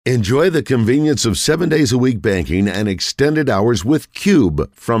Enjoy the convenience of 7 days a week banking and extended hours with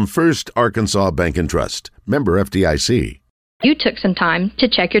Cube from First Arkansas Bank and Trust. Member FDIC. You took some time to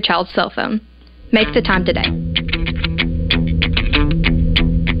check your child's cell phone. Make the time today.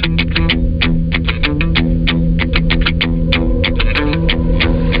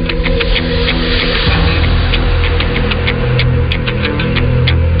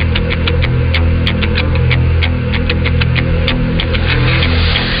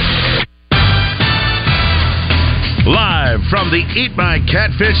 From the Eat My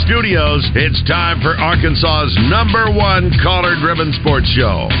Catfish studios, it's time for Arkansas's #1 collar-driven sports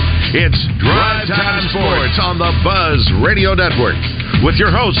show. It's Drive Time Sports on the Buzz Radio Network with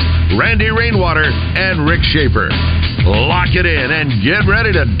your hosts, Randy Rainwater and Rick Shaeffer. Lock it in and get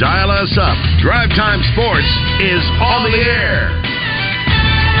ready to dial us up. Drive Time Sports is on the air.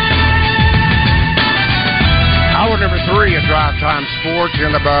 Hour number 3 of Drive Time Sports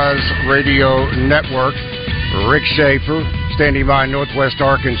in the Buzz Radio Network. Rick Shaeffer standing by in Northwest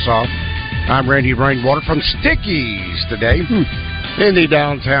Arkansas. I'm Randy Rainwater from Sticky's today in the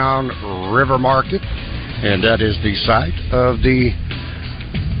downtown River Market. And that is the site of the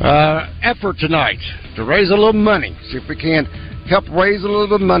effort tonight to raise a little money. See if we can help raise a little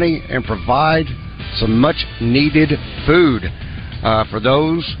bit of money and provide some much-needed food for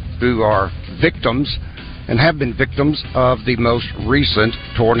those who are victims and have been victims of the most recent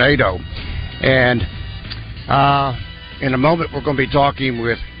tornado. And in a moment, we're going to be talking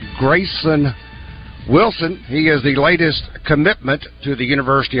with Grayson Wilson. He is the latest commitment to the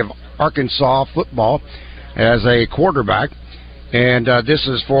University of Arkansas football as a quarterback. And this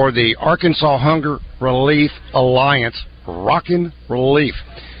is for the Arkansas Hunger Relief Alliance, Rockin' Relief.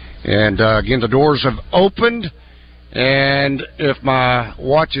 And again, the doors have opened. And if my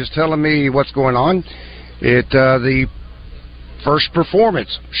watch is telling me what's going on, the first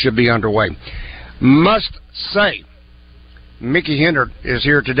performance should be underway. Must say, Mickey Hendard is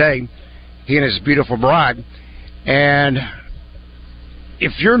here today, he and his beautiful bride, and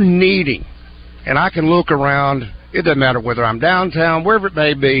if you're needing, and I can look around, it doesn't matter whether I'm downtown, wherever it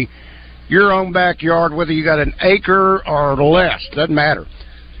may be, your own backyard, whether you got an acre or less, doesn't matter.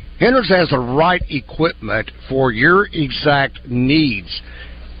 Hendricks has the right equipment for your exact needs.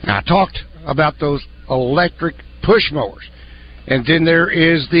 Now, I talked about those electric push mowers, and then there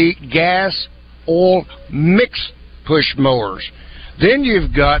is the gas oil mix push mowers. Then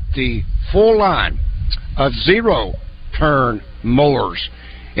you've got the full line of zero-turn mowers.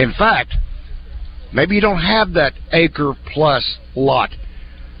 In fact, maybe you don't have that acre-plus lot.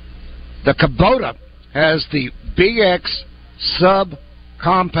 The Kubota has the BX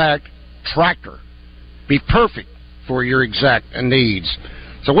subcompact tractor. Be perfect for your exact needs.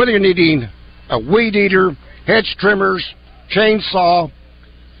 So whether you're needing a weed eater, hedge trimmers, chainsaw,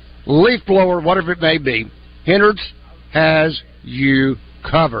 leaf blower, whatever it may be, Hendricks has you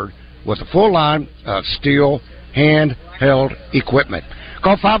covered with a full line of steel handheld equipment.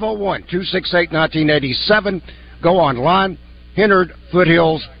 Call 501-268-1987. Go online,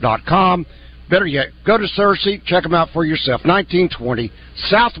 HennardFoothills.com. Better yet, go to Searcy. Check them out for yourself. 1920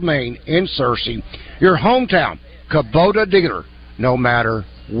 South Main in Searcy. Your hometown Kubota dealer, no matter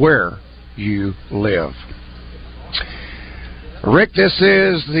where you live. Rick, this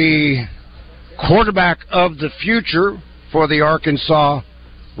is the quarterback of the future for the Arkansas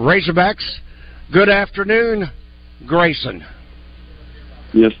Razorbacks. Good afternoon, Grayson.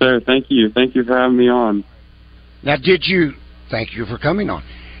 Yes, sir. Thank you. Thank you for having me on. Now, thank you for coming on.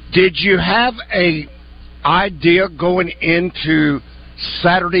 Did you have an idea going into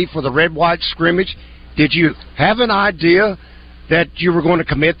Saturday for the red-white scrimmage? Did you have an idea that you were going to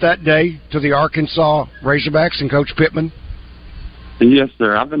commit that day to the Arkansas Razorbacks and Coach Pittman? Yes,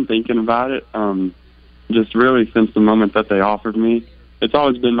 sir. I've been thinking about it just really since the moment that they offered me. It's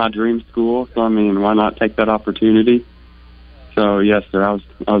always been my dream school, so, I mean, why not take that opportunity? So, yes, sir, I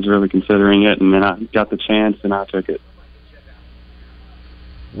was really considering it, and then I got the chance, and I took it.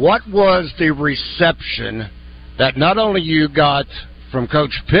 What was the reception that not only you got from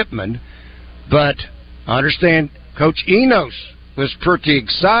Coach Pittman, but I understand Coach Enos was pretty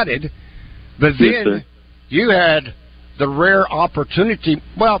excited, but then you had the rare opportunity,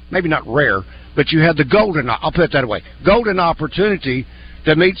 well, maybe not rare, but you had the golden opportunity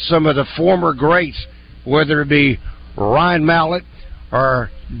to meet some of the former greats, whether it be Ryan Mallett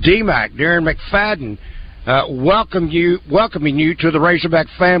or D-Mac, Darren McFadden, welcoming you to the Razorback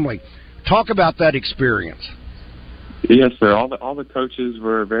family. Talk about that experience. Yes, sir. All the coaches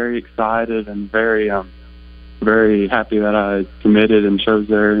were very excited and very happy that I committed and chose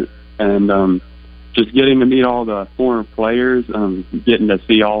there. And just getting to meet all the former players, getting to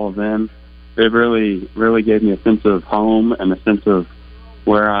see all of them, it really gave me a sense of home and a sense of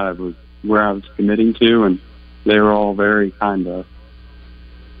where I was committing to, and they were all very kind of.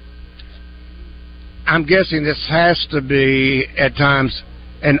 I'm guessing this has to be at times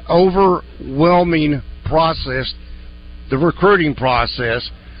an overwhelming process, the recruiting process.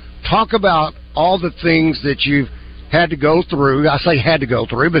 Talk about all the things that you've had to go through. I say had to go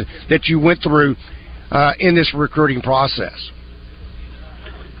through, but that you went through in this recruiting process.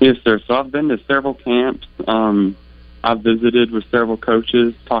 Yes, sir. So I've been to several camps. I've visited with several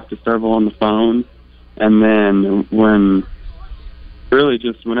coaches, talked to several on the phone, and then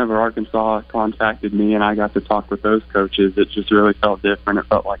whenever Arkansas contacted me and I got to talk with those coaches, it just really felt different. It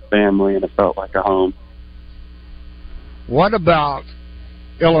felt like family, and it felt like a home. What about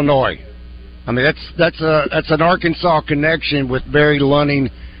Illinois? I mean, that's an Arkansas connection with Barry Lunning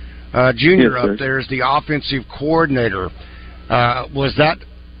Jr. Yes, up there as the offensive coordinator. Was that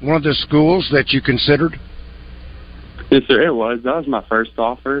one of the schools that you considered? Yes, sir, it was. That was my first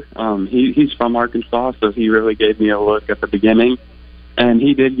offer. He's from Arkansas, so he really gave me a look at the beginning, and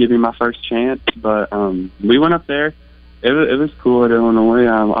he did give me my first chance. But we went up there. It was cool at Illinois.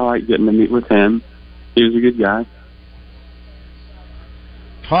 I liked getting to meet with him. He was a good guy.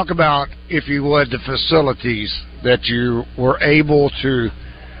 Talk about, if you would, the facilities that you were able to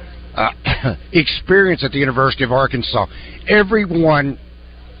experience at the University of Arkansas. Everyone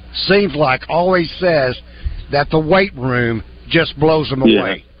seems like always says that the weight room just blows them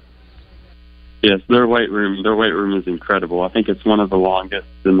away. Yes, their weight room is incredible. I think it's one of the longest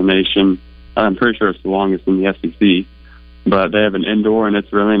in the nation. I'm pretty sure it's the longest in the SEC. But they have an indoor, and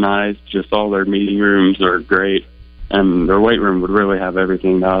it's really nice. Just all their meeting rooms are great. And their weight room would really have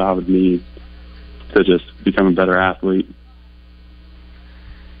everything that I would need to just become a better athlete.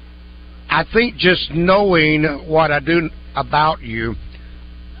 I think just knowing what I do about you,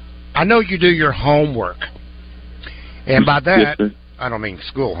 I know you do your homework. And by that, yes, I don't mean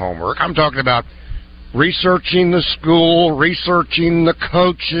school homework. I'm talking about researching the school, researching the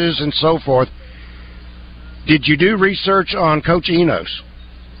coaches, and so forth. Did you do research on Coach Enos?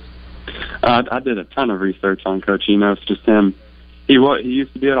 I did a ton of research on Coach Enos, just him. He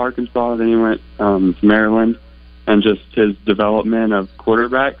used to be at Arkansas, then he went to Maryland, and just his development of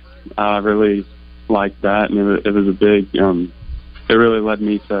quarterbacks, I really liked that, and it was a big, it really led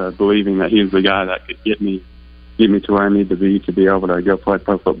me to believing that he was the guy that could get me to where I need to be able to go play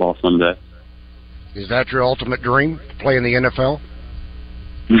pro football someday. Is that your ultimate dream, to play in the NFL?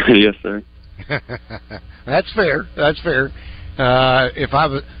 Yes, sir. That's fair. If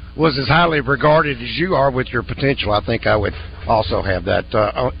I was as highly regarded as you are with your potential, I think I would also have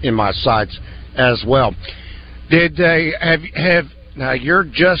that in my sights as well. Did they have now you're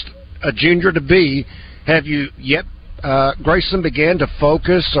just a junior to be, have you yet, Grayson, began to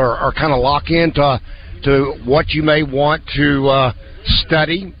focus or kind of lock into what you may want to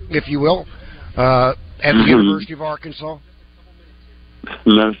study, if you will, at the University of Arkansas?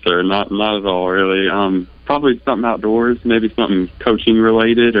 No, sir, not at all, really. Probably something outdoors, maybe something coaching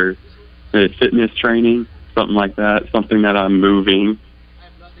related or fitness training, something like that, something that I'm moving.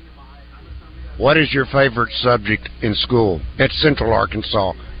 What is your favorite subject in school at Central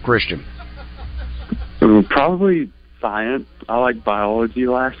Arkansas Christian? Probably science. I liked biology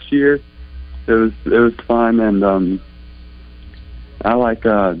last year. It was fun, and I like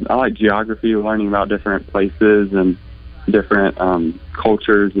geography, learning about different places and different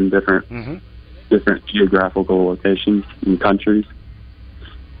cultures and different geographical locations and countries.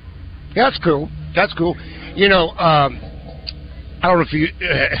 That's cool. You know, I don't know if you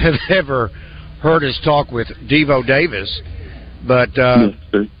have ever heard us talk with Devo Davis, but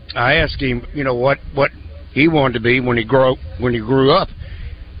yes, I asked him, you know, what he wanted to be when he grew up,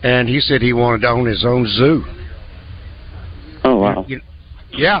 and he said he wanted to own his own zoo. Oh, wow.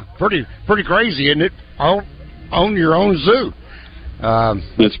 Yeah, pretty crazy, isn't it? Own your own zoo.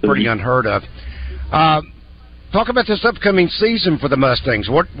 That's pretty unheard of. Talk about this upcoming season for the Mustangs.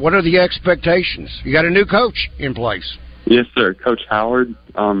 What are the expectations? You got a new coach in place. Yes, sir. Coach Howard.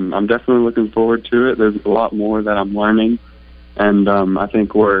 I'm definitely looking forward to it. There's a lot more that I'm learning, and I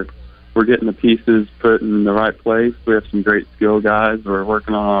think we're getting the pieces put in the right place. We have some great skill guys. We're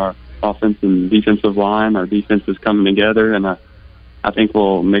working on our offensive and defensive line. Our defense is coming together, and I think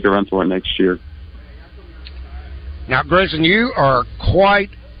we'll make a run for it next year. Now, Grayson, you are quite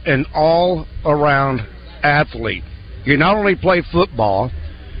an all-around athlete. You not only play football,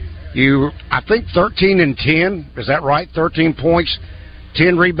 I think 13 and 10, is that right? 13 points,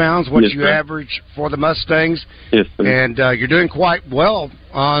 10 rebounds, what yes, you sir. average for the Mustangs. Yes, sir. And you're doing quite well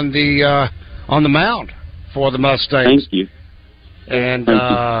on the on the mound for the Mustangs. Thank you. And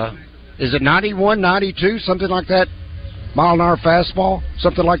is it 91, 92, something like that? Mile-an-hour fastball,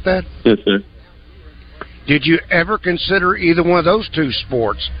 something like that? Yes, sir. Did you ever consider either one of those two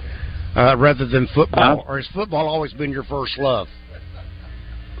sports rather than football, or has football always been your first love?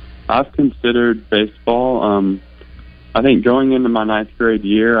 I've considered baseball. I think going into my 9th grade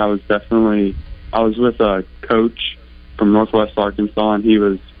year, I was with a coach from Northwest Arkansas, and he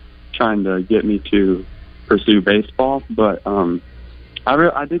was trying to get me to pursue baseball. But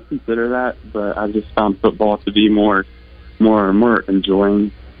I did consider that, but I just found football to be more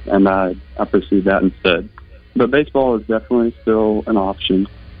enjoying, and I pursued that instead. But baseball is definitely still an option.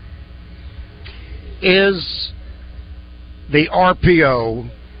 Is the RPO,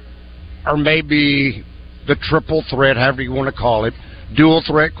 or maybe the triple threat, however you want to call it, dual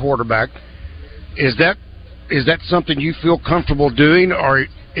threat quarterback, is that something you feel comfortable doing, or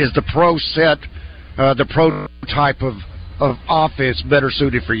is the pro set, the pro type of offense better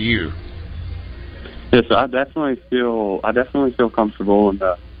suited for you? Yes, I definitely feel comfortable in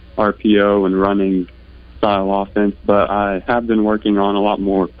the RPO and running style offense, but I have been working on a lot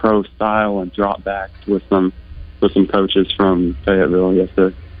more pro style and drop backs with some coaches from Fayetteville. Yes,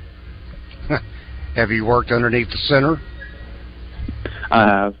 sir. Have you worked underneath the center? I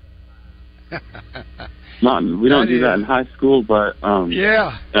have. We don't do that in high school, but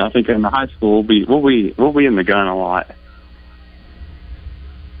yeah, I think in the high school we'll be in the gun a lot.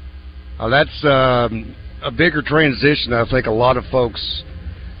 Oh, that's a bigger transition. I think a lot of folks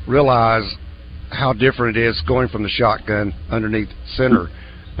realize how different it is going from the shotgun underneath center.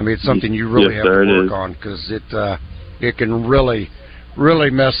 I mean, it's something you really have to work on, because it can really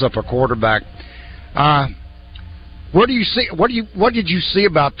mess up a quarterback. What do you see? What did you see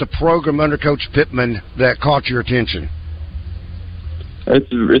about the program under Coach Pittman that caught your attention?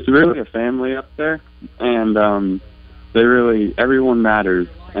 It's really a family up there, and everyone matters,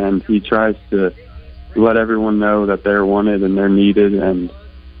 and he tries to let everyone know that they're wanted and they're needed, and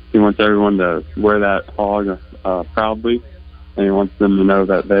he wants everyone to wear that hog proudly, and he wants them to know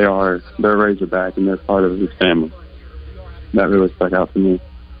that they're Razorback and they're part of his family. That really stuck out to me.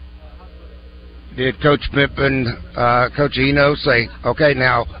 Did Coach Pittman, Coach Eno say, okay,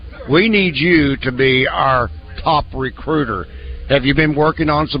 now we need you to be our top recruiter? Have you been working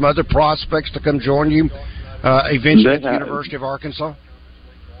on some other prospects to come join you eventually at the University of Arkansas?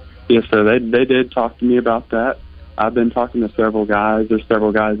 Yes, sir. They did talk to me about that. I've been talking to several guys. There's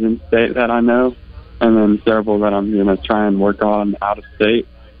several guys in state that I know, and then several that I'm going to try and work on out of state,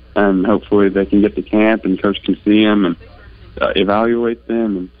 and hopefully they can get to camp and Coach can see them and evaluate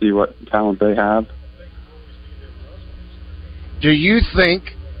them and see what talent they have. Do you think,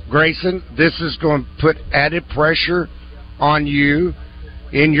 Grayson, this is going to put added pressure on you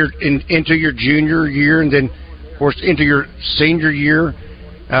into your junior year and then, of course, into your senior year?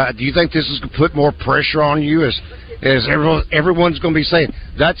 Do you think this is going to put more pressure on you as everyone's going to be saying,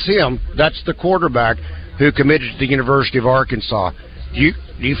 that's him, that's the quarterback who committed to the University of Arkansas? Do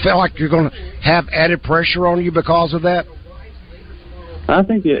you feel like you're going to have added pressure on you because of that? I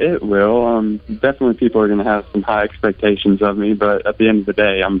think it will. Definitely people are going to have some high expectations of me, but at the end of the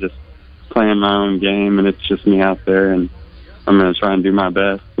day, I'm just playing my own game, and it's just me out there, and I'm going to try and do my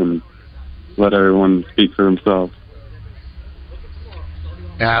best and let everyone speak for themselves.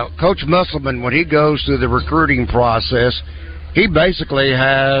 Now, Coach Musselman, when he goes through the recruiting process, he basically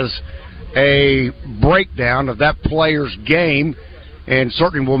has a breakdown of that player's game and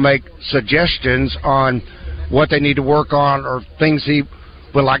certainly will make suggestions on what they need to work on or things he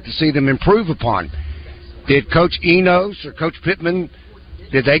would like to see them improve upon. Did Coach Enos or Coach Pittman,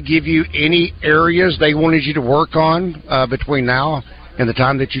 did they give you any areas they wanted you to work on between now and the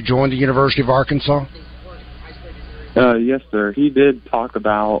time that you joined the University of Arkansas? Yes, sir. He did talk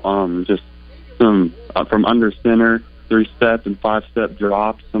about just some from under center, 3-step and 5-step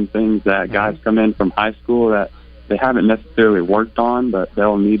drops, some things that guys come in from high school that they haven't necessarily worked on, but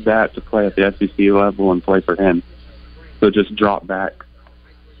they'll need that to play at the SEC level and play for him. So just drop back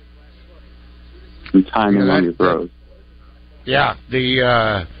and timing on your throws. Yeah,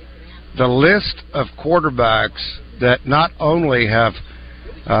 the list of quarterbacks that not only have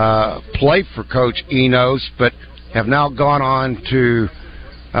played for Coach Enos, but have now gone on to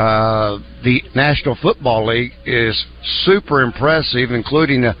the National Football League is super impressive,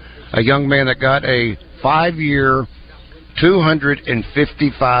 including a young man that got a 5-year,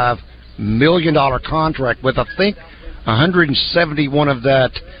 $255 million contract with, I think, 171 of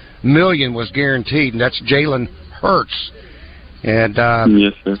that million was guaranteed, and that's Jalen Hurts. And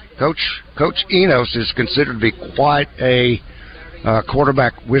yes, sir. Coach Enos is considered to be quite a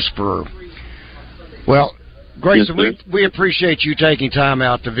quarterback whisperer. Well, Grayson, Yes, we appreciate you taking time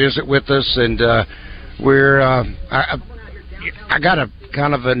out to visit with us, and I got a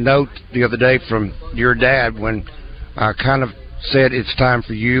kind of a note the other day from your dad when I kind of said it's time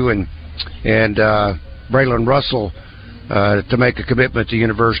for you and Braylon Russell to make a commitment to the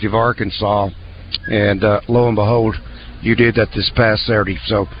University of Arkansas, and lo and behold, you did that this past Saturday.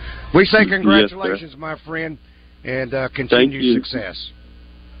 So we say congratulations, my friend, and continued success.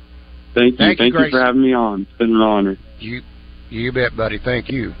 Thank you for having me on. It's been an honor. You bet, buddy. Thank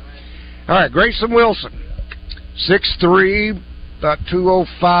you. All right, Grayson Wilson, 6'3", about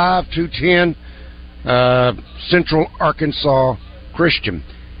 205, 210, Central Arkansas Christian.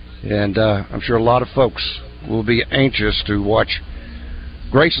 And I'm sure a lot of folks will be anxious to watch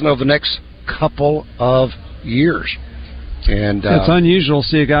Grayson over the next couple of years. And it's unusual to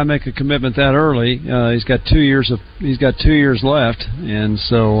see a guy make a commitment that early. He's got 2 years left, and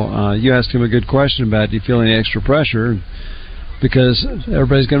so you asked him a good question about, do you feel any extra pressure? Because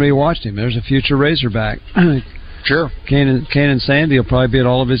everybody's going to be watching him. There's a future Razorback. Sure. Kanan Sandy will probably be at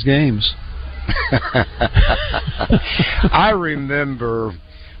all of his games. I remember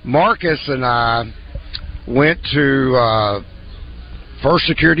Marcus and I went to First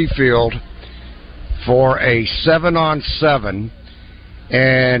Security Field for a 7-on-7,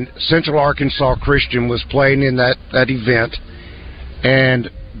 and Central Arkansas Christian was playing in that event, and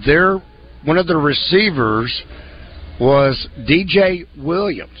one of the receivers was DJ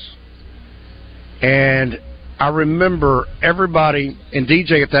Williams. And I remember everybody, and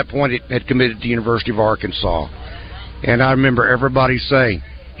DJ at that point had committed to the University of Arkansas, and I remember everybody saying,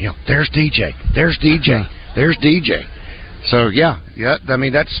 there's DJ, there's DJ, there's DJ. So, yeah, I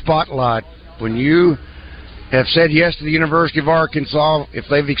mean, that spotlight, when you have said yes to the University of Arkansas, if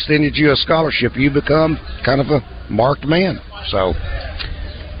they've extended you a scholarship, you become kind of a marked man. So,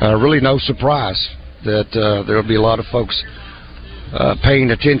 really no surprise that there will be a lot of folks paying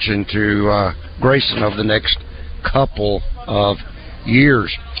attention to Grayson over the next couple of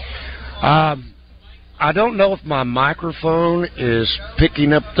years. I don't know if my microphone is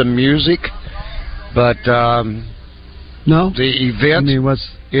picking up the music, but no, the event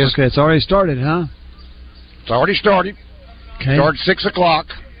okay. It's already started, huh? It's already started. Okay. Started 6 o'clock.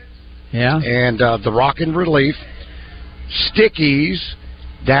 Yeah. And the Rockin' Relief, Stickies,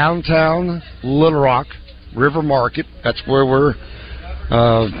 downtown Little Rock, River Market. That's where we're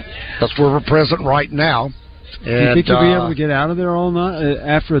present right now. Do you think you'll be able to get out of there all night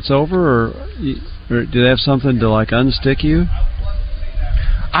after it's over, or do they have something to unstick you?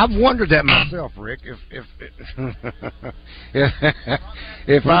 I've wondered that myself, Rick.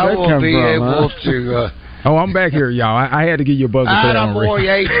 If I will be able to. Oh, I'm back here, y'all. I had to give you a buzzer for that one,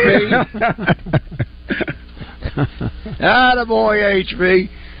 Rick. Attaboy, HB.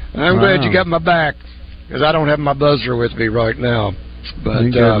 I'm glad you got my back, because I don't have my buzzer with me right now. But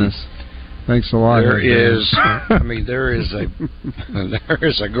thank goodness. Thanks a lot. There is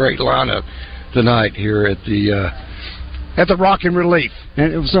a great lineup tonight here at the Rockin' Relief.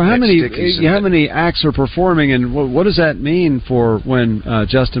 And so, how many acts are performing, and what does that mean for when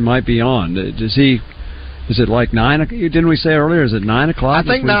Justin might be on? Is it like 9? Didn't we say earlier? Is it 9 o'clock? I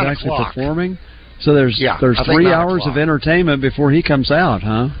think 9 he's actually o'clock. Performing. So there's 3 hours of entertainment before he comes out,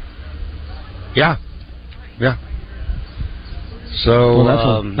 huh? Yeah. So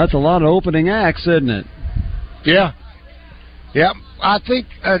that's a lot of opening acts, isn't it? Yeah. I think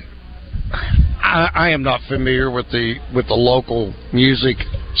I am not familiar with the local music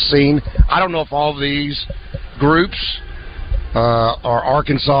scene. I don't know if all these groups are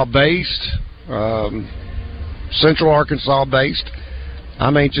Arkansas based, Central Arkansas based.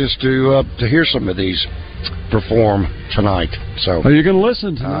 I'm anxious to hear some of these perform tonight. So, you're going to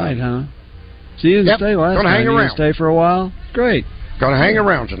listen tonight, huh? So you didn't stay last night. You didn't stay for a while. Great. Going to hang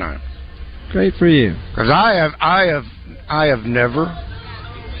around tonight. Great for you. Because I have never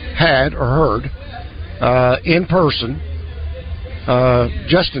had or heard in person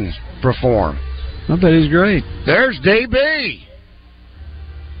Justin perform. I bet he's great. There's DB.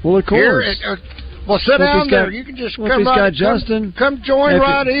 Well, of course. Well, sit down there. You can just come right. Come join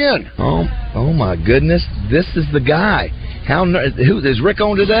right in. Oh my goodness! This is the guy. Who is Rick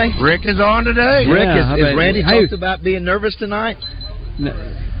on today? Rick is on today. Rick, is Randy talked about being nervous tonight?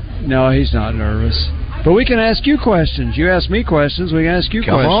 No, he's not nervous. But we can ask you questions. You ask me questions, we can ask you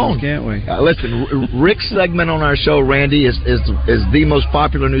questions, can't we? Listen, Rick's segment on our show, Randy, is the most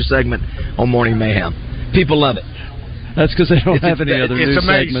popular new segment on Morning Mayhem. People love it. That's because they don't have any other new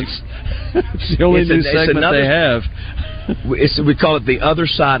segments. It's the only new segment they have. We call it the other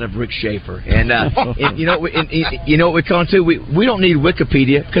side of Rick Shaeffer, and you know what we call it too. We don't need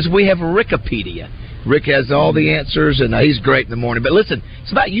Wikipedia because we have Rickopedia. Rick has all the answers, and he's great in the morning. But listen,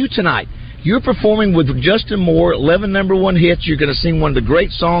 it's about you tonight. You're performing with Justin Moore, 11 number one hits. You're going to sing one of the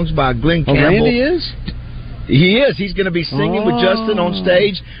great songs by Glenn Campbell. Randy is? He is. He's going to be singing with Justin on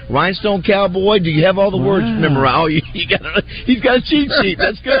stage. Rhinestone Cowboy. Do you have all the words memorized? Oh, he's got a cheat sheet.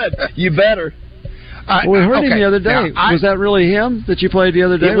 That's good. You better. We heard him the other day. Was that really him that you played the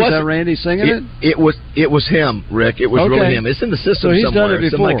other day? Was that Randy singing it? It was him, Rick. It was really him. It's in the system so he's somewhere. Done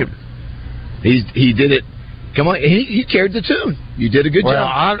it before. He did it. Come on, he carried the tune. You did a good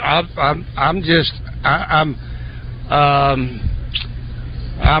job.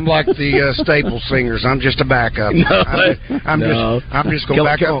 I'm like the Staples singers. I'm just a backup. I'm just going to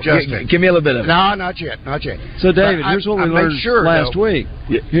back up Justin. Give me a little bit of it. No, not yet. So, David, here's what we learned last week.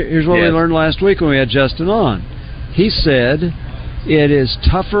 Here's what we learned last week when we had Justin on. He said it is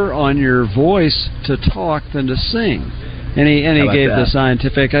tougher on your voice to talk than to sing. And he gave the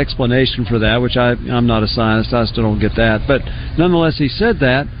scientific explanation for that, which I'm not a scientist. I still don't get that. But nonetheless, he said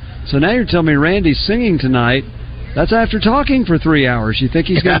that. So now you're telling me Randy's singing tonight. That's after talking for 3 hours. You think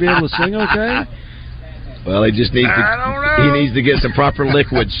he's going to be able to sing okay? Well, he just needs he needs to get some proper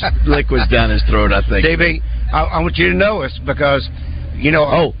liquids down his throat, I think. DB, I want you to know this because,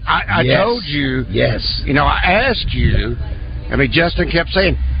 I told you. Yes. I asked you. I mean, Justin kept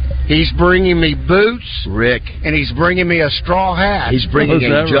saying, he's bringing me boots, Rick, and he's bringing me a straw hat. He's bringing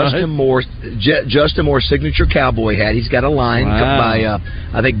in Justin Moore's signature cowboy hat. He's got a line by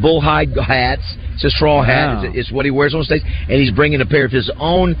I think Bullhide hats. It's a straw hat. It's what he wears on stage, and he's bringing a pair of his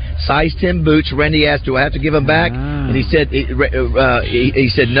own size 10 boots. Randy asked, "Do I have to give them back?" And he said, "He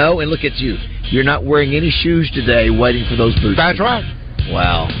said no." And look at you. You're not wearing any shoes today, waiting for those boots. That's right.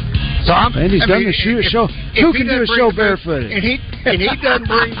 Wow. So Randy's done the show. Who can do a show barefooted? And he doesn't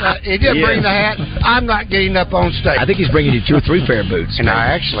bring the hat. I'm not getting up on stage. I think he's bringing you 2 or 3 pair of boots. And I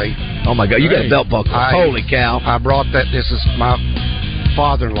actually, oh my God, you got a belt buckle. Holy cow! I brought that. This is my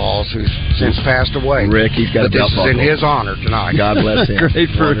father-in-law's who's since passed away. Rick, he's got a belt buckle. This is in his honor tonight. God bless him. Great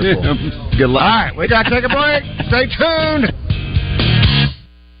for him. Good luck. All right, we got to take a break. Stay tuned.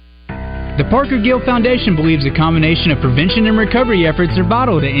 The Parker Gill Foundation believes a combination of prevention and recovery efforts are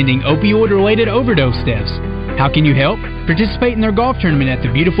vital to ending opioid-related overdose deaths. How can you help? Participate in their golf tournament at the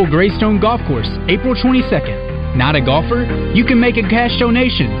beautiful Greystone Golf Course, April 22nd. Not a golfer? You can make a cash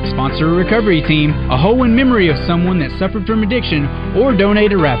donation, sponsor a recovery team, a hole in memory of someone that suffered from addiction, or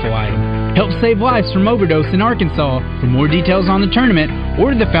donate a raffle item. Help save lives from overdose in Arkansas. For more details on the tournament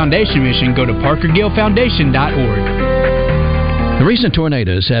or the foundation mission, go to parkergillfoundation.org. The recent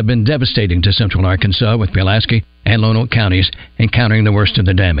tornadoes have been devastating to central Arkansas, with Pulaski and Lonoke counties encountering the worst of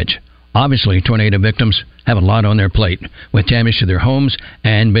the damage. Obviously, tornado victims have a lot on their plate, with damage to their homes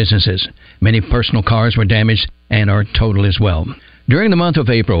and businesses. Many personal cars were damaged and are totaled as well. During the month of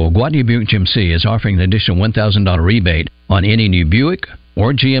April, Gwatney Buick GMC is offering an additional $1,000 rebate on any new Buick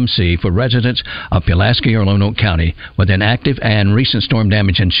or GMC for residents of Pulaski or Lonoke County with an active and recent storm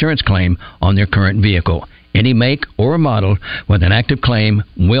damage insurance claim on their current vehicle. Any make or model with an active claim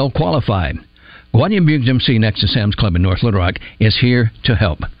will qualify. Gwatney Buick GMC next to Sam's Club in North Little Rock is here to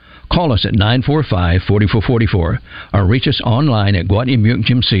help. Call us at 945-4444 or reach us online at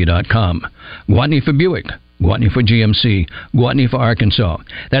GwatneyBuickGMC.com. Gwatney for Buick, Gwatney for GMC, Gwatney for Arkansas.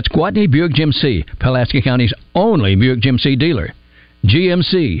 That's Gwatney Buick GMC, Pulaski County's only Buick GMC dealer.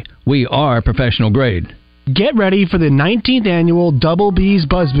 GMC, we are professional grade. Get ready for the 19th annual Double B's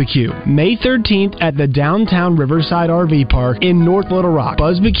Buzzbecue, May 13th at the downtown Riverside RV Park in North Little Rock.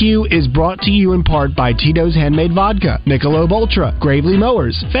 Buzzbecue is brought to you in part by Tito's Handmade Vodka, Michelob Ultra, Gravely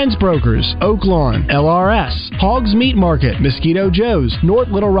Mowers, Fence Brokers, Oak Lawn, LRS, Hogs Meat Market, Mosquito Joe's, North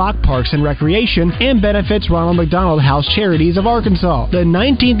Little Rock Parks and Recreation, and benefits Ronald McDonald House Charities of Arkansas. The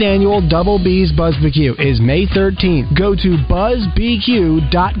 19th annual Double B's Buzzbecue is May 13th. Go to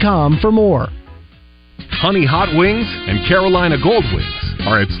buzzbq.com for more. Honey Hot Wings and Carolina Gold Wings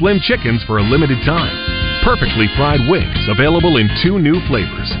are at Slim Chickens for a limited time. Perfectly fried wings available in 2 new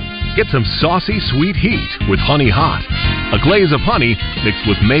flavors. Get some saucy sweet heat with Honey Hot, a glaze of honey mixed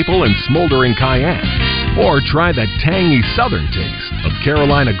with maple and smoldering cayenne. Or try that tangy southern taste of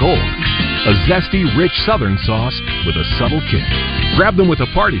Carolina Gold, a zesty, rich southern sauce with a subtle kick. Grab them with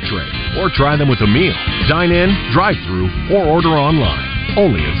a party tray or try them with a meal. Dine in, drive through, or order online.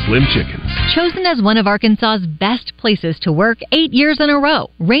 Only at Slim Chickens. Chosen as one of Arkansas's best places to work 8 years in a row,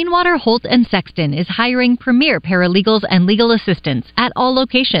 Rainwater, Holt & Sexton is hiring premier paralegals and legal assistants at all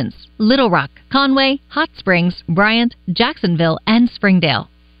locations: Little Rock, Conway, Hot Springs, Bryant, Jacksonville, and Springdale.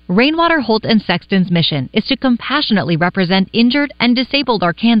 Rainwater, Holt & Sexton's mission is to compassionately represent injured and disabled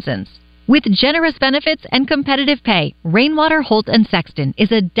Arkansans. With generous benefits and competitive pay, Rainwater Holt & Sexton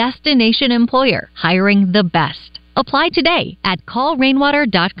is a destination employer hiring the best. Apply today at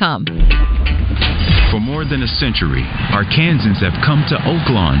callrainwater.com. For more than a century, Arkansans have come to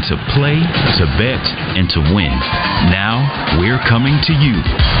Oaklawn to play, to bet, and to win. Now, we're coming to you.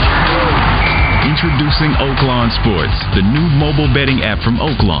 Introducing Oaklawn Sports, the new mobile betting app from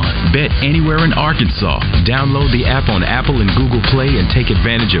Oaklawn. Bet anywhere in Arkansas. Download the app on Apple and Google Play and take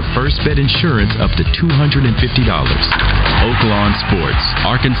advantage of first bet insurance up to $250. Oaklawn Sports,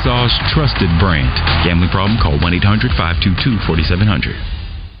 Arkansas's trusted brand. Gambling problem? Call 1-800-522-4700.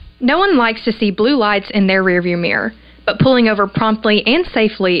 No one likes to see blue lights in their rearview mirror, but pulling over promptly and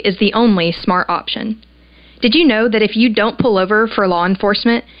safely is the only smart option. Did you know that if you don't pull over for law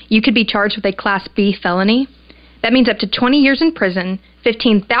enforcement, you could be charged with a Class B felony? That means up to 20 years in prison,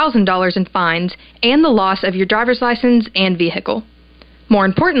 $15,000 in fines, and the loss of your driver's license and vehicle. More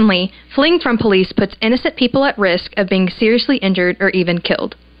importantly, fleeing from police puts innocent people at risk of being seriously injured or even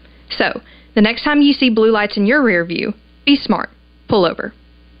killed. So, the next time you see blue lights in your rear view, be smart. Pull over.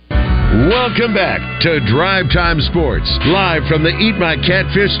 Welcome back to Drive Time Sports, live from the Eat My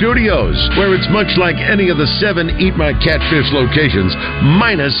Catfish studios, where it's much like any of the 7 Eat My Catfish locations,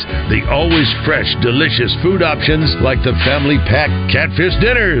 minus the always fresh, delicious food options like the family pack catfish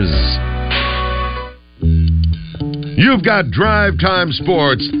dinners. You've got Drive Time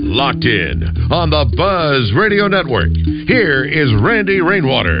Sports locked in on the Buzz Radio Network. Here is Randy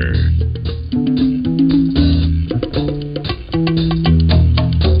Rainwater.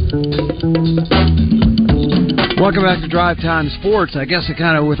 Welcome back to Drive Time Sports. I guess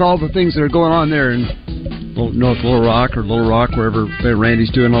with all the things that are going on there in North Little Rock or Little Rock, wherever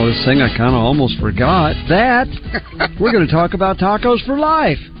Randy's doing all this thing, I kind of almost forgot that we're going to talk about Tacos for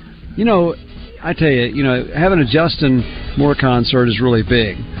Life. I tell you, having a Justin Moore concert is really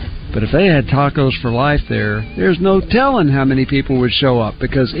big. But if they had Tacos for Life there's no telling how many people would show up,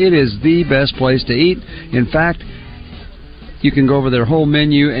 because it is the best place to eat. In fact, you can go over their whole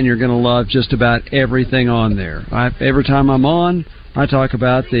menu, and you're going to love just about everything on there. Every time I'm on, I talk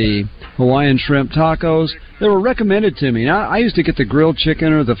about the Hawaiian shrimp tacos. They were recommended to me. Now, I used to get the grilled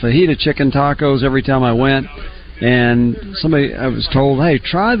chicken or the fajita chicken tacos every time I went, and I was told, hey,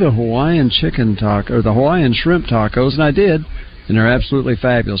 try the Hawaiian chicken taco or the Hawaiian shrimp tacos, and I did, and they're absolutely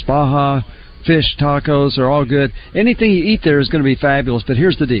fabulous. Baja fish tacos are all good. Anything you eat there is going to be fabulous, but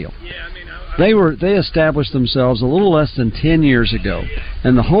here's the deal. They established themselves a little less than 10 years ago,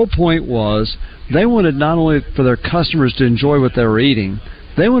 and the whole point was they wanted not only for their customers to enjoy what they were eating,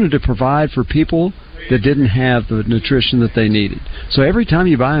 they wanted to provide for people that didn't have the nutrition that they needed. So every time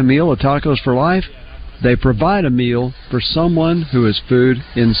you buy a meal at Tacos for Life, they provide a meal for someone who is food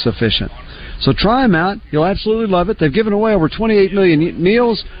insufficient. So try them out. You'll absolutely love it. They've given away over 28 million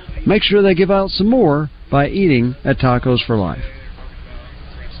meals. Make sure they give out some more by eating at Tacos for Life.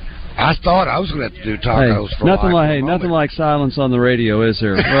 I thought I was going to have to do Tacos for Life. Nothing like silence on the radio, is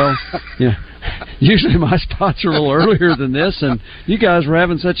there? Well, yeah. Usually my spots are a little earlier than this, and you guys were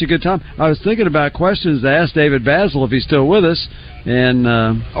having such a good time. I was thinking about questions to ask David Basil if he's still with us, and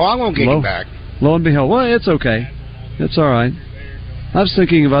I won't get him back. Lo and behold, well, it's okay. It's all right. I was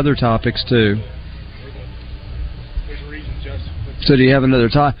thinking of other topics too. So do you have another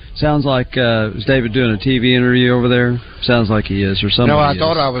topic? Sounds like is David doing a TV interview over there? Sounds like he is, or something. No, I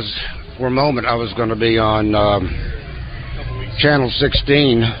thought I was, for a moment, I was going to be on Channel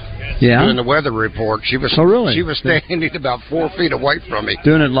 16 doing the weather report. She was She was standing about 4 feet away from me.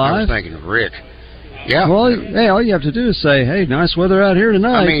 Doing it live? I was thinking, Rick. Yeah. Well, hey, all you have to do is say, hey, nice weather out here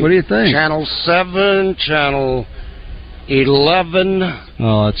tonight. What do you think? Channel 7, Channel 11.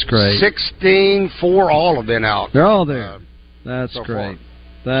 Oh, that's great. 16, 4, all have been out. They're all there. That's so great.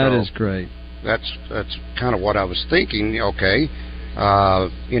 That is great. That's kind of what I was thinking. Okay,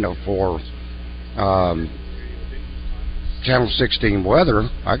 for Channel 16 weather,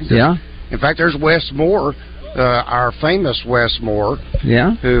 I can just, in fact, there's Wes Moore, our famous Wes Moore,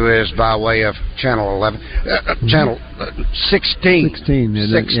 who is by way of Channel 11, Channel 16. 16.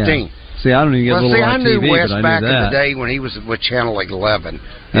 Yeah. See, I don't even get a little on TV, I knew Wes but I back knew in that. the day when he was with Channel 11.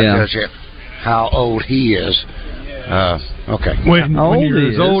 That tells you how old he is. Okay. When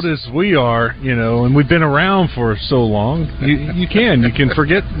you're as old as we are, and we've been around for so long, you can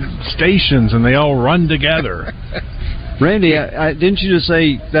forget stations and they all run together. Randy, didn't you just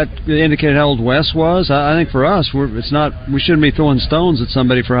say that indicated how old Wes was? I think for us, we shouldn't be throwing stones at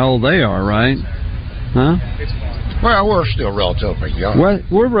somebody for how old they are, right? Huh? Well, we're still relatively young.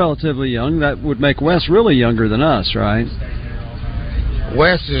 We're relatively young. That would make Wes really younger than us, right?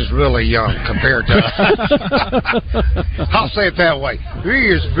 Wes is really young compared to us. I'll say it that way. He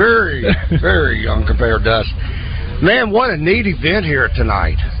is very, very young compared to us. Man, what a neat event here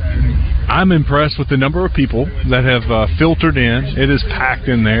tonight. I'm impressed with the number of people that have filtered in. It is packed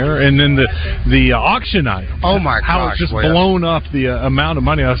in there. And then the auction items. Oh, my gosh. How it's just blown up the amount of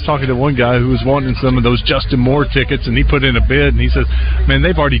money. I was talking to one guy who was wanting some of those Justin Moore tickets, and he put in a bid, and he says, man,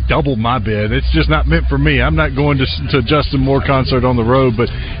 they've already doubled my bid. It's just not meant for me. I'm not going to Justin Moore concert on the road. But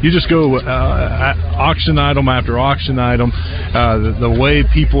you just go auction item after auction item, the way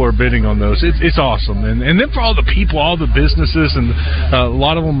people are bidding on those. It's awesome. And then for all the people, all the businesses, and a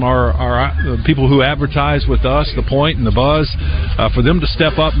lot of them are people who advertise with us, The Point and The Buzz, for them to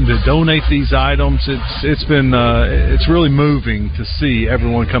step up and to donate these items. It's really moving to see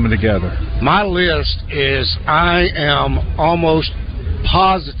everyone coming together. My list is, I am almost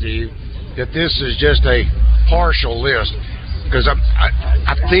positive that this is just a partial list, because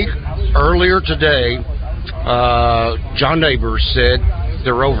I think earlier today John Neighbors said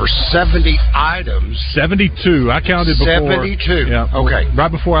there were over 70 items. 72. I counted before. 72. Yeah. Okay.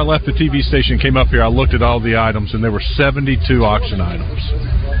 Right before I left the TV station, came up here, I looked at all the items, and there were 72 auction items.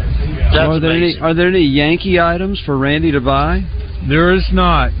 Are there any Yankee items for Randy to buy? There is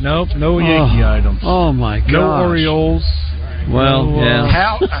not. Nope. No Yankee items. Oh, my gosh. No Orioles. Well, yeah.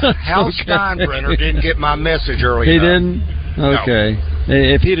 Hal Steinbrenner didn't get my message earlier. He didn't? Okay. No.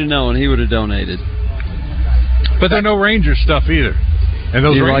 If he'd have known, he would have donated. But there are no Rangers stuff either. And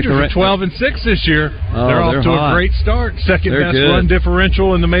those Rangers are 12-6 this year. They're off to a great start. Second best run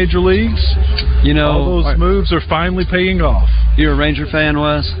differential in the major leagues. You know, all those moves are finally paying off. You're a Ranger fan,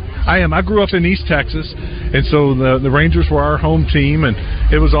 Wes? I am. I grew up in East Texas, and so the Rangers were our home team, and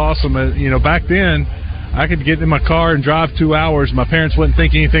it was awesome. Back then, I could get in my car and drive 2 hours. My parents wouldn't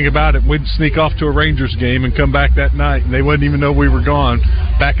think anything about it. We'd sneak off to a Rangers game and come back that night, and they wouldn't even know we were gone.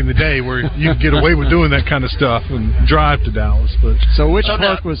 Back in the day, where you could get away with doing that kind of stuff and drive to Dallas. But so, which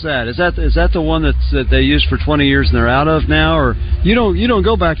park was that? Is that the one that they used for 20 years and they're out of now, or you don't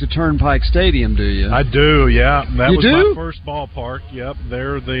go back to Turnpike Stadium, do you? I do. Yeah, that was do? my first ballpark. Yep,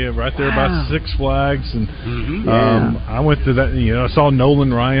 they're right there by Six Flags, and I went to that. I saw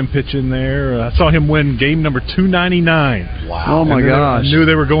Nolan Ryan pitch in there. I saw him win game number 299. Wow! Oh my gosh! I knew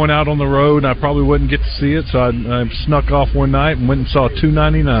they were going out on the road. I probably wouldn't get to see it, so I snuck off one night and went and saw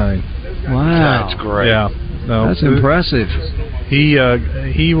 299. Wow, that's great. Yeah, no, that's impressive.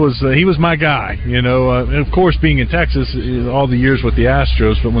 He was my guy. And of course, being in Texas all the years with the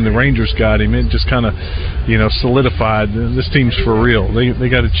Astros, but when the Rangers got him, it just kind of solidified this team's for real. They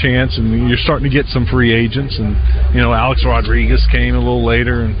got a chance, and you're starting to get some free agents, and Alex Rodriguez came a little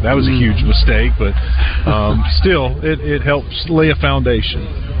later, and that was a huge mistake, but still it helps lay a foundation.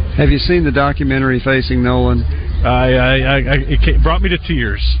 Have you seen the documentary Facing Nolan? It brought me to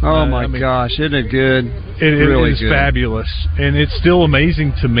tears. Oh my gosh, isn't it good? It really is good. Fabulous, and it's still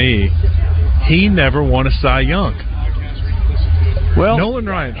amazing to me. He never won a Cy Young. Well, Nolan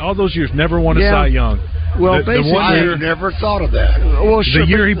Ryan, all those years, never won a Cy Young. Well, basically, I never thought of that. Well, the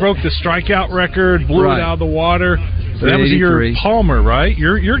year he broke the strikeout record, blew it out of the water. That was the year Palmer, right?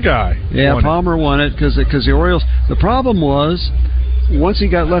 Your guy. Yeah, Palmer won it because the Orioles. The problem was, once he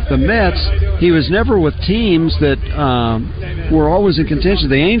got left the Mets, he was never with teams that were always in contention.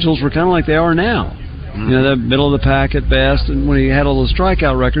 The Angels were kind of like they are now. The middle of the pack at best. And when he had all those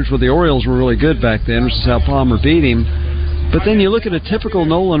strikeout records, where the Orioles were really good back then, which is how Palmer beat him. But then you look at a typical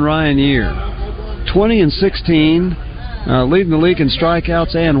Nolan Ryan year: 20-16, leading the league in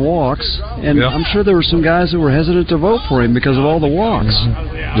strikeouts and walks. And I'm sure there were some guys that were hesitant to vote for him because of all the walks.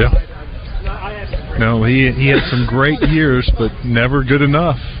 Yeah. No, he had some great years, but never good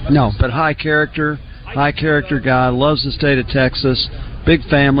enough. No, but high character guy, loves the state of Texas, big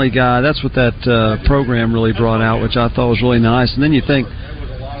family guy. That's what that program really brought out, which I thought was really nice. And then you think,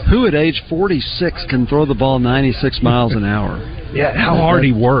 who at age 46 can throw the ball 96 miles an hour? Yeah, how hard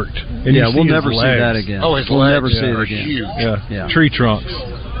he worked. And we'll never see that again. Oh, his we'll legs never see it are again. huge. Yeah. Tree trunks.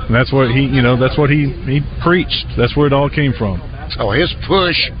 And that's what he preached. That's where it all came from. Oh, his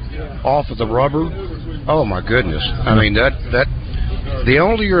push off of the rubber. Oh my goodness! I mean that the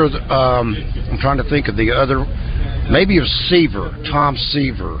only year I'm trying to think of the other, maybe it was Tom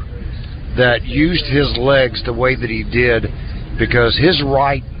Seaver, that used his legs the way that he did, because his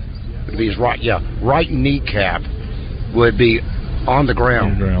right kneecap would be on the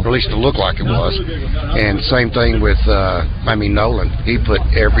ground, or at least to look like it was. And same thing with Nolan. He put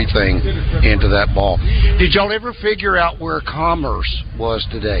everything into that ball. Did y'all ever figure out where Commerce was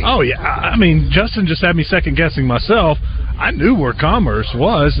today? Oh yeah, I mean, Justin just had me second guessing myself. I knew where Commerce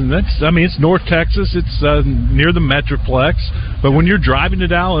was, and it's North Texas. It's near the Metroplex. But when you're driving to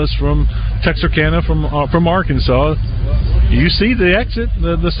Dallas from Texarkana, from Arkansas, you see the exit,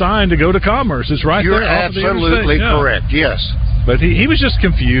 the sign to go to Commerce. It's right there. You're absolutely correct. Yes. But he was just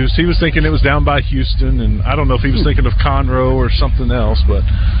confused. He was thinking it was down by Houston, and I don't know if he was thinking of Conroe or something else. But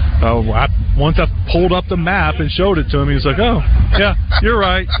once I pulled up the map and showed it to him, he was like, "Oh, yeah, you're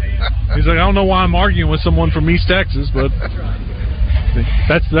right." He's like, "I don't know why I'm arguing with someone from East Texas, but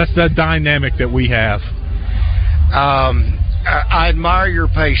that's that dynamic that we have." I admire your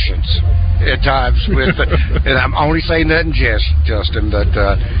patience at times with, and I'm only saying that in jest, Justin. But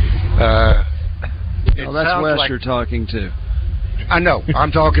that's Wes you're talking to. I know.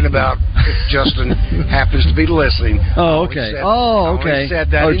 I'm talking about if Justin happens to be listening. Oh, okay. Okay. Said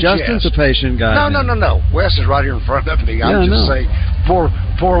that Justin's a patient guy. No. Wes is right here in front of me. I'm just saying, poor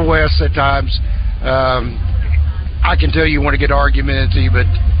Wes at times. I can tell you want to get argumentative, but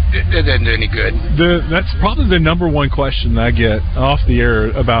it doesn't do any good. That's probably the number one question that I get off the air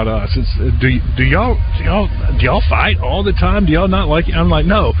about us. It's do y'all fight all the time? Do y'all not like it? I'm like,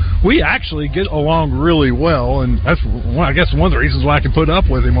 no, we actually get along really well, and that's I guess one of the reasons why I can put up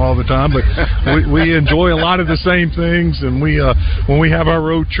with him all the time. But we enjoy a lot of the same things, and we when we have our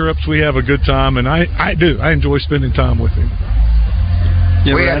road trips, we have a good time, and I enjoy spending time with him.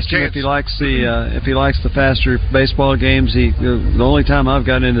 Yeah, we asked him if he likes the faster baseball games. The only time I've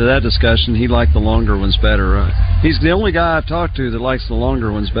gotten into that discussion, he liked the longer ones better. He's the only guy I've talked to that likes the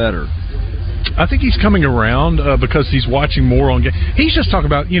longer ones better. I think he's coming around because he's watching more on game. He's just talking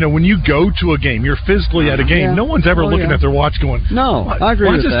about, when you go to a game, you're physically at a game. Yeah. No one's ever looking at their watch going, no, I agree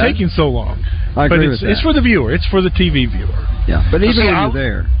with that. Why is this taking so long? I agree with that. It's for the viewer. It's for the TV viewer. Yeah, but even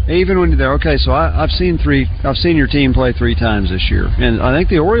when you're there, okay, so I've seen your team play 3 times this year, and I think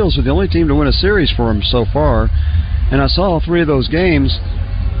the Orioles are the only team to win a series for them so far, and I saw all 3 of those games.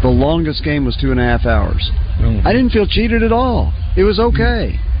 The longest game was 2.5 hours. Mm-hmm. I didn't feel cheated at all. It was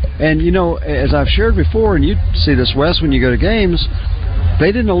okay. And, as I've shared before, and you see this, Wes, when you go to games,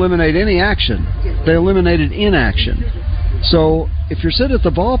 they didn't eliminate any action. They eliminated inaction. So if you're sitting at the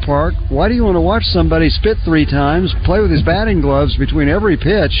ballpark, why do you want to watch somebody spit 3 times, play with his batting gloves between every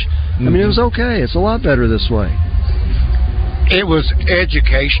pitch? Mm-hmm. I mean, it was okay. It's a lot better this way. It was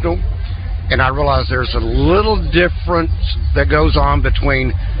educational, and I realize there's a little difference that goes on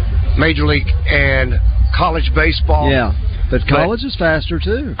between Major League and college baseball. Yeah. But college is faster,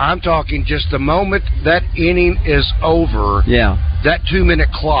 too. I'm talking just the moment that inning is over, that 2-minute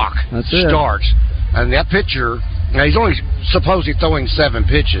clock starts. And that pitcher, he's only supposedly throwing 7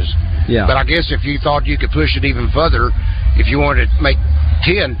 pitches. Yeah. But I guess if you thought you could push it even further, if you wanted to make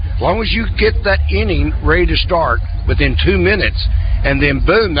 10, as long as you get that inning ready to start within 2 minutes, and then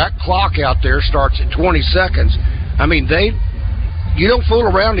boom, that clock out there starts at 20 seconds. I mean, you don't fool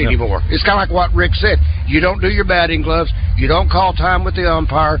around anymore. It's kind of like what Rick said. You don't do your batting gloves. You don't call time with the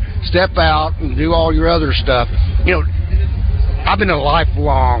umpire. Step out and do all your other stuff. I've been a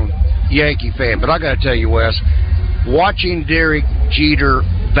lifelong Yankee fan, but I got to tell you, Wes, watching Derek Jeter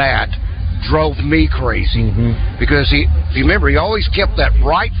bat drove me crazy because if you remember, he always kept that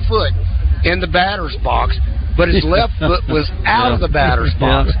right foot in the batter's box, but his left foot was out of the batter's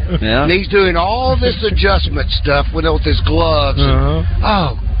box. Yeah. And he's doing all this adjustment stuff with his gloves.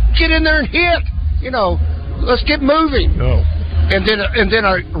 Get in there and hit. Let's get moving. No. And then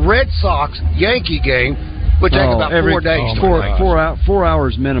a Red Sox Yankee game would take about 4 days. 4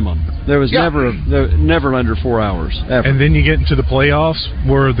 hours minimum. There was never under 4 hours ever. And then you get into the playoffs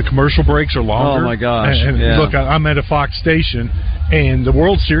where the commercial breaks are longer. Oh my gosh! And look, I'm at a Fox station, and the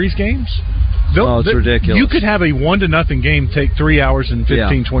World Series games. It's ridiculous. You could have a 1-0 game take 3 hours and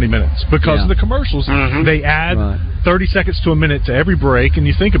 15, 20 minutes because of the commercials. Mm-hmm. They add 30 seconds to a minute to every break, and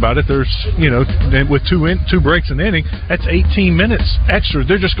you think about it, there's, with two breaks an inning, that's 18 minutes extra.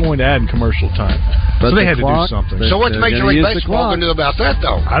 They're just going to add in commercial time. But so they had to do something. So what's Major League Baseball going to do about that,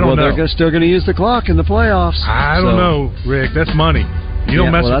 though? I don't know. They're still going to use the clock in the playoffs. I don't know, Rick. That's money. You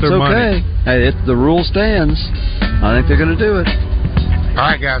don't mess with their money. Hey, the rule stands. I think they're going to do it. All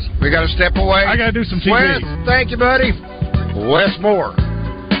right, guys, we got to step away. I got to do some TV. Wes, thank you, buddy. Wes Moore,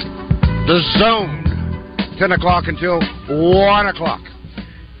 The Zone, 10 o'clock until 1 o'clock.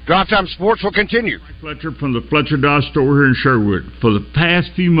 Drive Time Sports will continue. Fletcher from the Fletcher Dodge store here in Sherwood. For the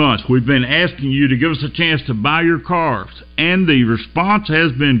past few months, we've been asking you to give us a chance to buy your cars, and the response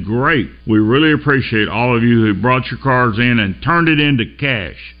has been great. We really appreciate all of you who brought your cars in and turned it into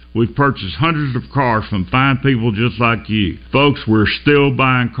cash. We've purchased hundreds of cars from fine people just like you. Folks, we're still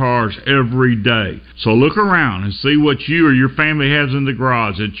buying cars every day. So look around and see what you or your family has in the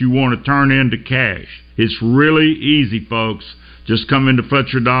garage that you want to turn into cash. It's really easy, folks. Just come into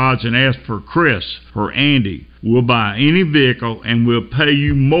Fletcher Dodge and ask for Chris or Andy. We'll buy any vehicle and we'll pay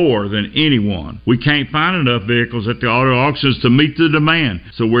you more than anyone. We can't find enough vehicles at the auto auctions to meet the demand,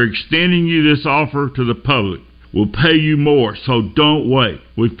 so we're extending you this offer to the public. We'll pay you more, so don't wait.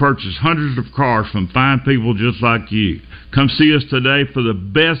 We've purchased hundreds of cars from fine people just like you. Come see us today for the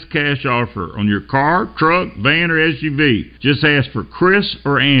best cash offer on your car, truck, van, or SUV. Just ask for Chris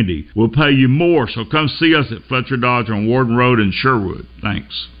or Andy. We'll pay you more, so come see us at Fletcher Dodge on Warden Road in Sherwood.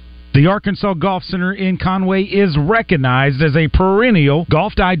 Thanks. The Arkansas Golf Center in Conway is recognized as a perennial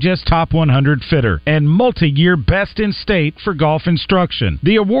Golf Digest Top 100 fitter and multi-year best in state for golf instruction.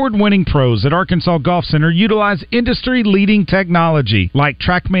 The award-winning pros at Arkansas Golf Center utilize industry-leading technology like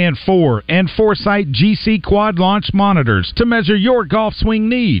TrackMan 4 and Foresight GC Quad Launch monitors to measure your golf swing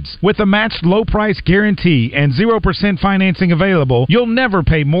needs. With a matched low-price guarantee and 0% financing available, you'll never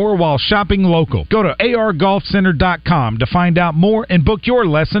pay more while shopping local. Go to argolfcenter.com to find out more and book your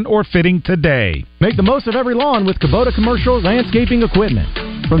lesson or fitting today. Make the most of every lawn with Kubota commercial landscaping equipment.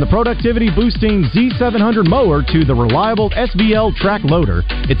 From the productivity-boosting Z700 mower to the reliable SVL track loader,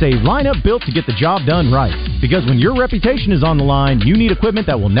 it's a lineup built to get the job done right. Because when your reputation is on the line, you need equipment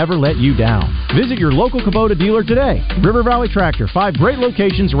that will never let you down. Visit your local Kubota dealer today. River Valley Tractor, 5 great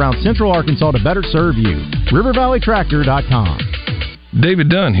locations around Central Arkansas to better serve you. RiverValleyTractor.com. David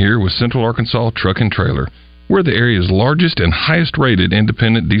Dunn here with Central Arkansas Truck and Trailer. We're the area's largest and highest-rated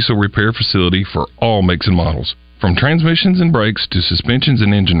independent diesel repair facility for all makes and models, from transmissions and brakes to suspensions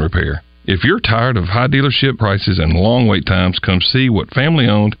and engine repair. If you're tired of high dealership prices and long wait times, come see what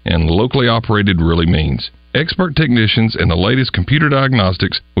family-owned and locally operated really means. Expert technicians and the latest computer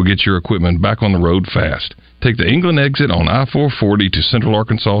diagnostics will get your equipment back on the road fast. Take the England exit on I-440 to Central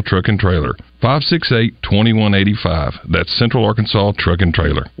Arkansas Truck and Trailer. 568-2185. That's Central Arkansas Truck and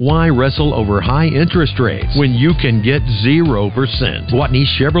Trailer. Why wrestle over high interest rates when you can get 0%? Watney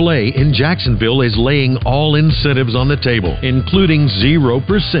Chevrolet in Jacksonville is laying all incentives on the table, including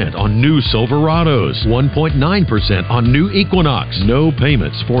 0% on new Silverados, 1.9% on new Equinox, no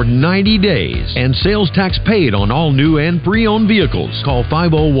payments for 90 days, and sales tax paid on all new and pre-owned vehicles. Call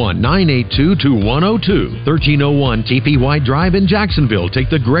 501-982-2102. 1301 TP White Drive in Jacksonville. Take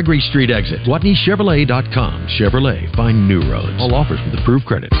the Gregory Street exit. WatneyChevrolet.com. Chevrolet. Find new roads. All offers with approved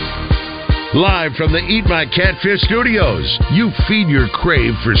credit. Live from the Eat My Catfish studios, you feed your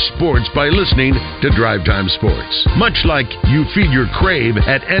crave for sports by listening to Drive Time Sports. Much like you feed your crave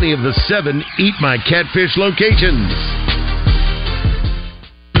at any of the 7 Eat My Catfish locations.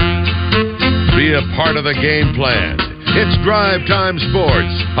 Be a part of the game plan. It's Drive Time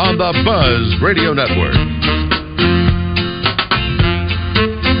Sports on the Buzz Radio Network.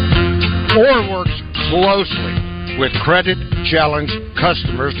 Orr works closely with credit-challenged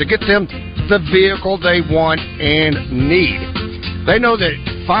customers to get them the vehicle they want and need. They know that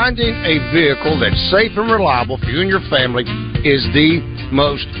finding a vehicle that's safe and reliable for you and your family is the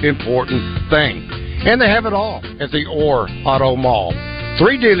most important thing. And they have it all at the Orr Auto Mall.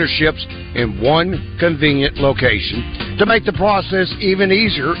 3 dealerships in one convenient location to make the process even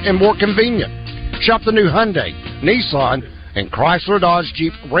easier and more convenient. Shop the new Hyundai, Nissan, and Chrysler Dodge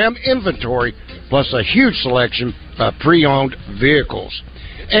Jeep Ram inventory, plus a huge selection of pre-owned vehicles.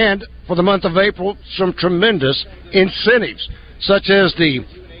 And for the month of April, some tremendous incentives, such as the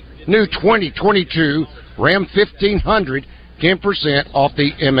new 2022 Ram 1500, 10% off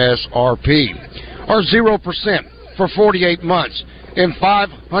the MSRP, or 0% for 48 months, and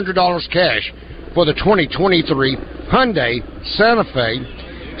 $500 cash for the 2023 Hyundai Santa Fe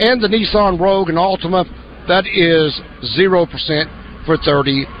and the Nissan Rogue and Altima. That is 0% for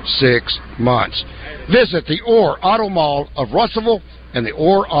 36 months. Visit the Orr Auto Mall of Russellville and the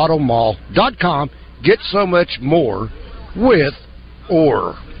OrrAutomall.com. Get so much more with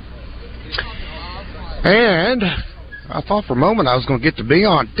Orr. And I thought for a moment I was going to get to be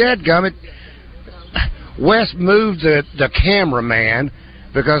on. Dadgummit, Wes moved the cameraman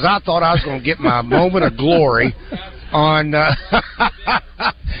because I thought I was going to get my moment of glory on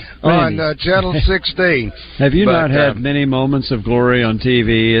Channel 16. Have you not had many moments of glory on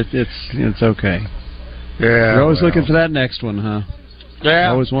TV? It's okay. Yeah, you're always looking for that next one, huh? Yeah,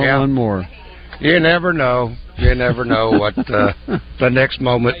 always want one more. You never know. You never know what the next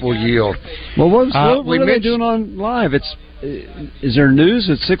moment will yield. Well, what are they doing on live? Is there news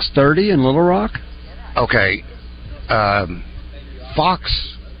at 6:30 in Little Rock? Okay,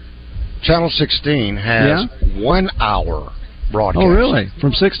 Fox Channel 16 has 1 hour broadcast. Oh, really?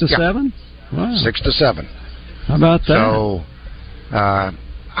 From 6 to 7? Wow. 6 to 7. How about that? So,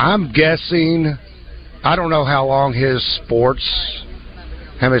 I'm guessing, I don't know how long his sports,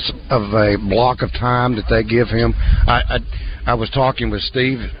 how much of a block of time that they give him. I was talking with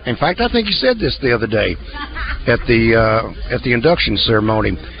Steve. In fact, I think he said this the other day at the induction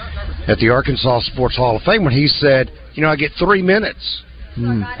ceremony at the Arkansas Sports Hall of Fame when he said, I get 3 minutes.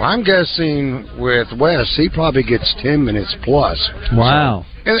 Well, I'm guessing with Wes, he probably gets 10 minutes plus. Wow.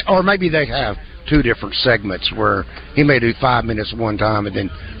 So, or maybe they have 2 different segments where he may do 5 minutes one time and then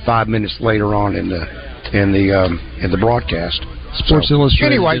 5 minutes later on in the broadcast. Sports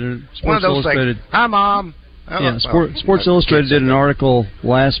Illustrated. Anyway, one of those things. Hi, Mom. Sports Illustrated did an article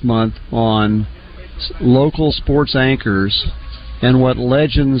last month on local sports anchors and what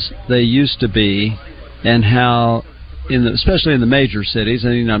legends they used to be, and how, especially in the major cities,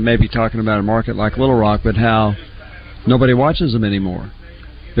 and maybe talking about a market like Little Rock, but how nobody watches them anymore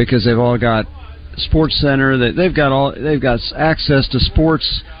because they've all got Sports Center. They've got access to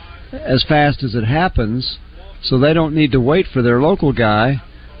sports as fast as it happens, so they don't need to wait for their local guy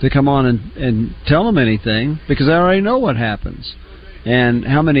to come on and tell them anything because they already know what happens. And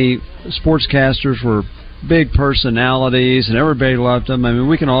how many sportscasters were big personalities and everybody loved them. I mean,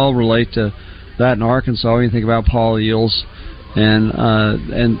 we can all relate to that in Arkansas. You think about Paul Eels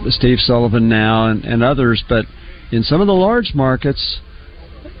and Steve Sullivan now and others, but in some of the large markets,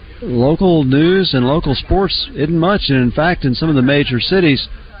 local news and local sports isn't much. And in fact, in some of the major cities,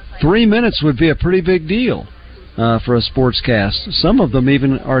 3 minutes would be a pretty big deal for a sportscast. Some of them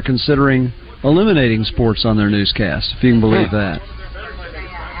even are considering eliminating sports on their newscast, if you can believe that.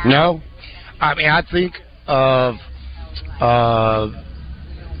 No. I mean, I think of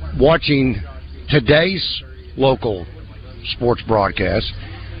watching today's local sports broadcast.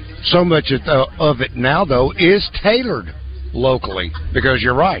 So much of it now, though, is tailored locally, because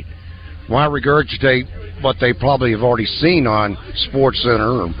you're right. Why regurgitate what they probably have already seen on Sports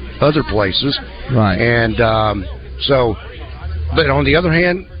Center or other places? Right. And but on the other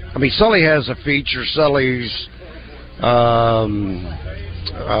hand, I mean, Sully has a feature. Sully's a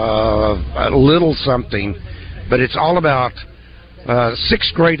little something, but it's all about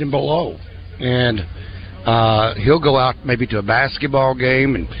 6th grade and below. And he'll go out maybe to a basketball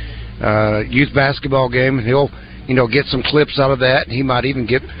game and youth basketball game, and he'll get some clips out of that, and he might even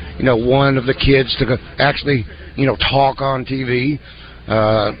get one of the kids to actually talk on TV.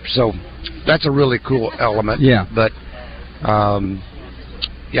 So that's a really cool element. Yeah. But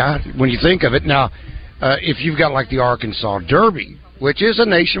when you think of it now, if you've got like the Arkansas Derby, which is a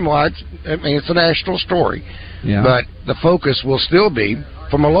nationwide, I mean, it's a national story. Yeah. But the focus will still be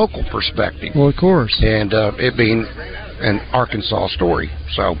from a local perspective. Well, of course. And it being an Arkansas story.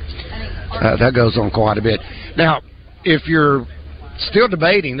 So that goes on quite a bit. Now, if you're still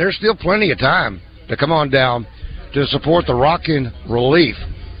debating, there's still plenty of time to come on down to support the Rockin' Relief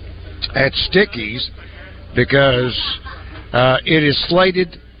at Sticky's, because it is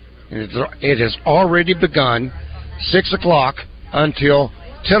slated, it has already begun, 6 o'clock until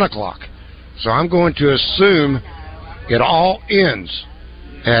 10 o'clock. So I'm going to assume it all ends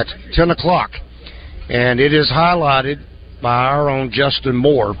at 10 o'clock. And it is highlighted by our own Justin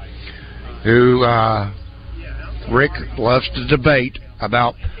Moore, who Rick loves to debate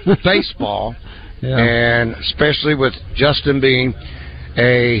about baseball, and especially with Justin being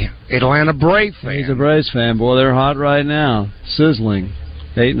a Atlanta Brave fan. He's a Braves fan. Boy, they're hot right now. Sizzling.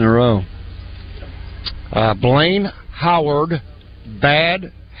 8 in a row. Blaine Howard,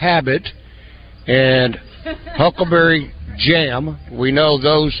 Bad Habit, and Huckleberry Jam. We know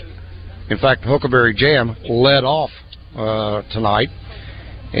those. In fact, Huckleberry Jam led off tonight.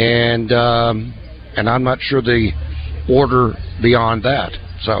 And I'm not sure the order beyond that.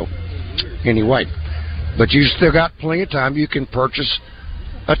 So, anyway. But you still got plenty of time. You can purchase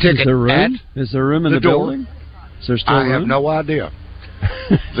a ticket. Is there room? Is there room in the building? Is there still room? I have no idea.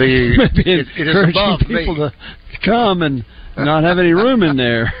 It is above people me. to come and not have any room in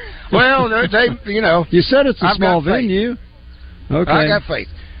there. Well, they You said it's a small got faith. venue. Okay. I got faith.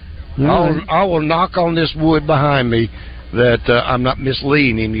 Right. I will knock on this wood behind me that I'm not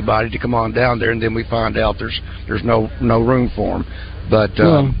misleading anybody to come on down there, and then we find out there's no room for them. But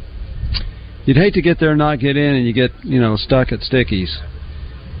you'd hate to get there and not get in, and you get stuck at Sticky's.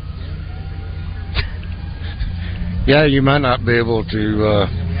 Yeah, you might not be able to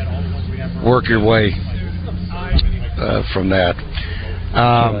work your way from that.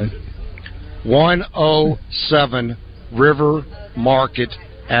 107 River Market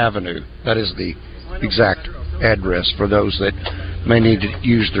Avenue. That is the exact address for those that may need to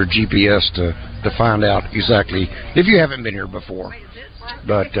use their GPS to find out exactly if you haven't been here before.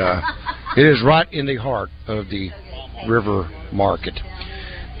 But it is right in the heart of the River Market.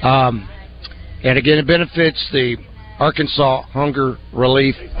 And again, it benefits the Arkansas Hunger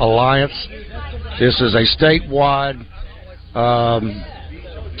Relief Alliance. This is a statewide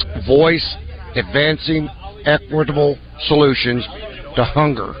voice advancing equitable solutions to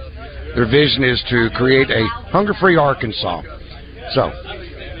hunger. Their vision is to create a hunger-free Arkansas. So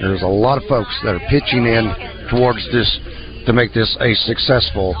there's a lot of folks that are pitching in towards this to make this a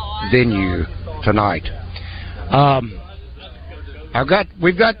successful venue tonight.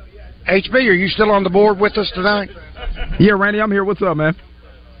 We've got HB. Are you still on the board with us tonight? Yeah, Randy, I'm here. What's up, man?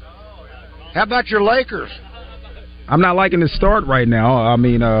 How about your Lakers? I'm not liking the start right now. I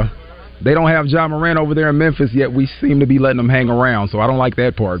mean, they don't have Ja Morant over there in Memphis yet. We seem to be letting them hang around, so I don't like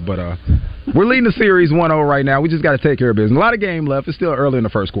that part. But we're leading the series 1-0 right now. We just got to take care of business. A lot of game left. It's still early in the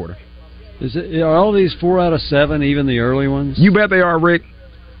first quarter. Are all these 4 out of 7, even the early ones? You bet they are, Rick.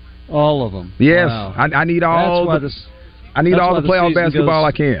 All of them. Yes, wow. I need all. I need all the playoff basketball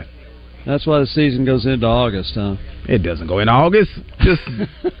I can. That's why the season goes into August, huh? It doesn't go into August, just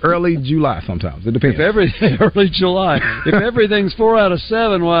early July sometimes. It depends. Early July. If everything's 4 out of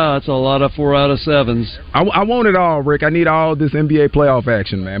 7, wow, that's a lot of 4 out of 7s. I want it all, Rick. I need all this NBA playoff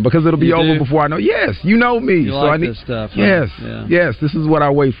action, man, because it'll be over before I know. Yes, you know me. You so like I need this stuff. Yes, right? Yes. This is what I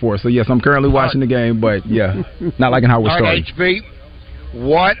wait for. So yes, I'm currently watching the game, but yeah, not liking how we're starting. All right, HB,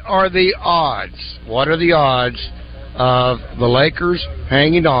 what are the odds? What are the odds of the Lakers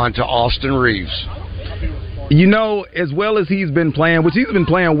hanging on to Austin Reeves? You know, as well as he's been playing, which he's been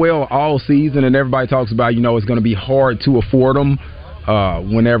playing well all season, and everybody talks about, it's going to be hard to afford him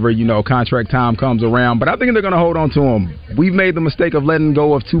whenever, contract time comes around. But I think they're going to hold on to him. We've made the mistake of letting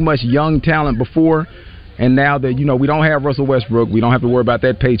go of too much young talent before, and now that, we don't have Russell Westbrook, we don't have to worry about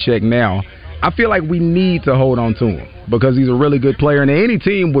that paycheck now. I feel like we need to hold on to him because he's a really good player, and any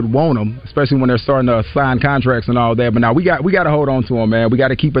team would want him, especially when they're starting to sign contracts and all that. But now we got to hold on to him, man. We got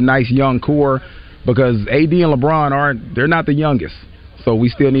to keep a nice young core because AD and LeBron they're not the youngest. So we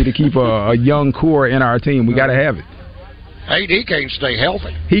still need to keep a young core in our team. We got to have it. AD can't stay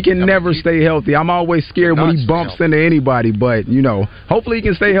healthy. He can never stay healthy. I'm always scared when he bumps into anybody, but, hopefully he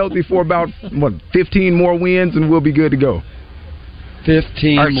can stay healthy for about, 15 more wins, and we'll be good to go.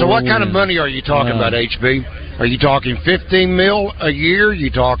 15 All right, so what wins. kind of money are you talking about, HB? Are you talking $15 million a year? Are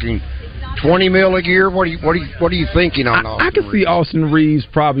you talking $20 million a year? What are you thinking on Austin I could see Austin Reeves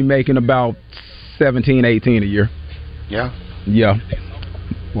probably making about 17, 18 a year. Yeah? Yeah.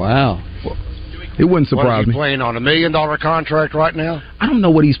 Wow. It wouldn't surprise me. Is he playing on $1 million contract right now? I don't know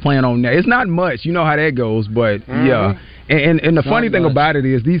what he's playing on now. It's not much. You know how that goes, but yeah. And the funny thing about it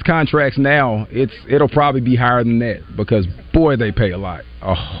is these contracts now, it'll probably be higher than that because, boy, they pay a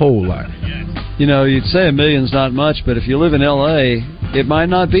whole lot. You'd say $1 million's not much, but if you live in L.A., it might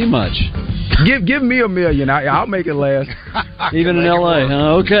not be much. Give me $1 million. I'll make it last. Even in L.A.,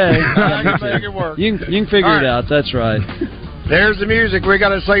 huh? Okay. I can make it work. You can figure it out. That's right. There's the music. We got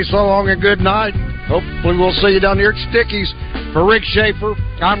to say so long and good night. Hopefully we'll see you down here at Sticky's. For Rick Shaeffer,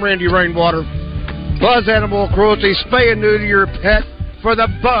 I'm Randy Rainwater. Buzz Animal Cruelty, spay and neuter your pet for the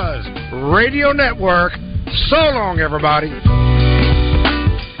Buzz Radio Network. So long, everybody.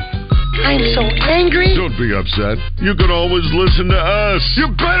 I'm so angry. Don't be upset. You can always listen to us.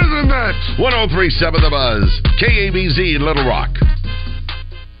 You're better than that. 103.7 The Buzz. KABZ in Little Rock.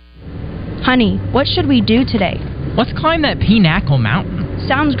 Honey, what should we do today? Let's climb that Pinnacle Mountain.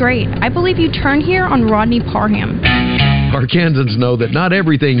 Sounds great. I believe you turned here on Rodney Parham. Arkansans know that not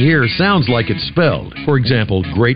everything here sounds like it's spelled. For example, great